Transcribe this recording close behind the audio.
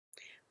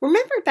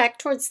Remember back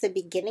towards the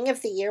beginning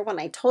of the year when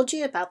I told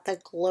you about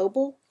the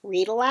global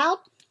read aloud?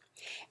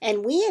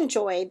 And we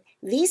enjoyed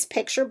these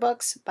picture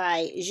books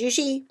by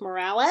Gigi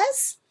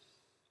Morales?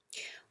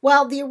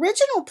 Well, the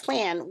original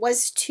plan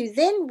was to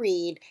then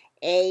read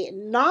a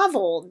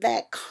novel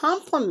that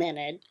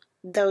complemented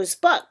those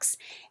books.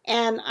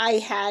 And I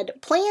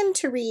had planned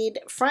to read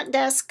Front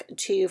Desk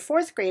to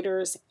fourth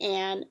graders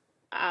and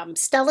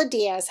Stella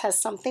Diaz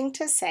Has Something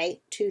to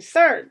Say to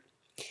third.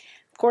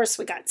 Of course,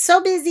 we got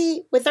so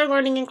busy with our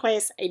learning in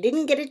class, I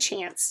didn't get a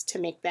chance to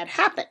make that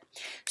happen.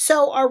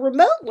 So our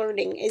remote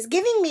learning is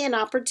giving me an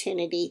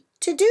opportunity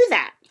to do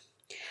that.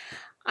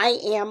 I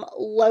am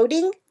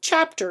loading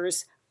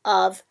chapters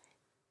of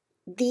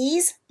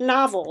these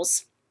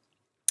novels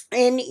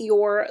in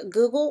your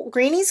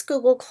Granny's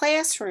Google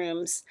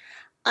Classrooms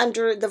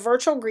under the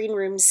virtual green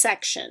room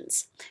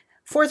sections.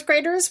 Fourth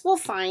graders will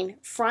find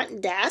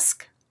Front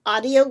Desk,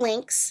 audio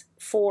links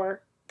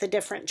for the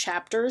different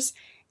chapters,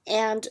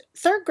 and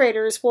third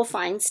graders will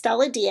find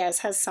Stella Diaz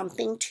Has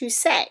Something to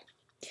Say.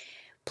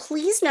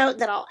 Please note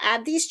that I'll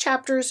add these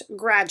chapters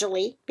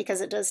gradually because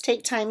it does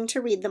take time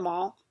to read them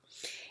all.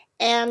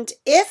 And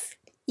if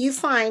you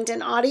find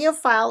an audio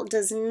file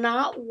does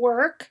not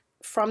work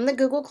from the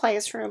Google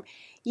Classroom,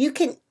 you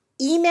can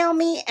email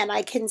me and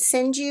I can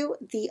send you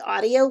the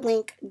audio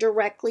link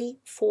directly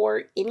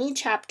for any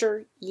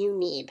chapter you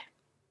need.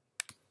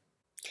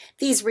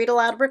 These read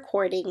aloud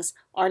recordings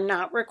are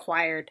not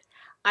required.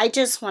 I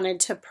just wanted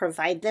to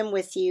provide them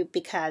with you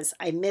because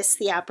I missed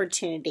the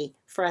opportunity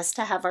for us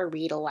to have our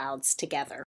read alouds together.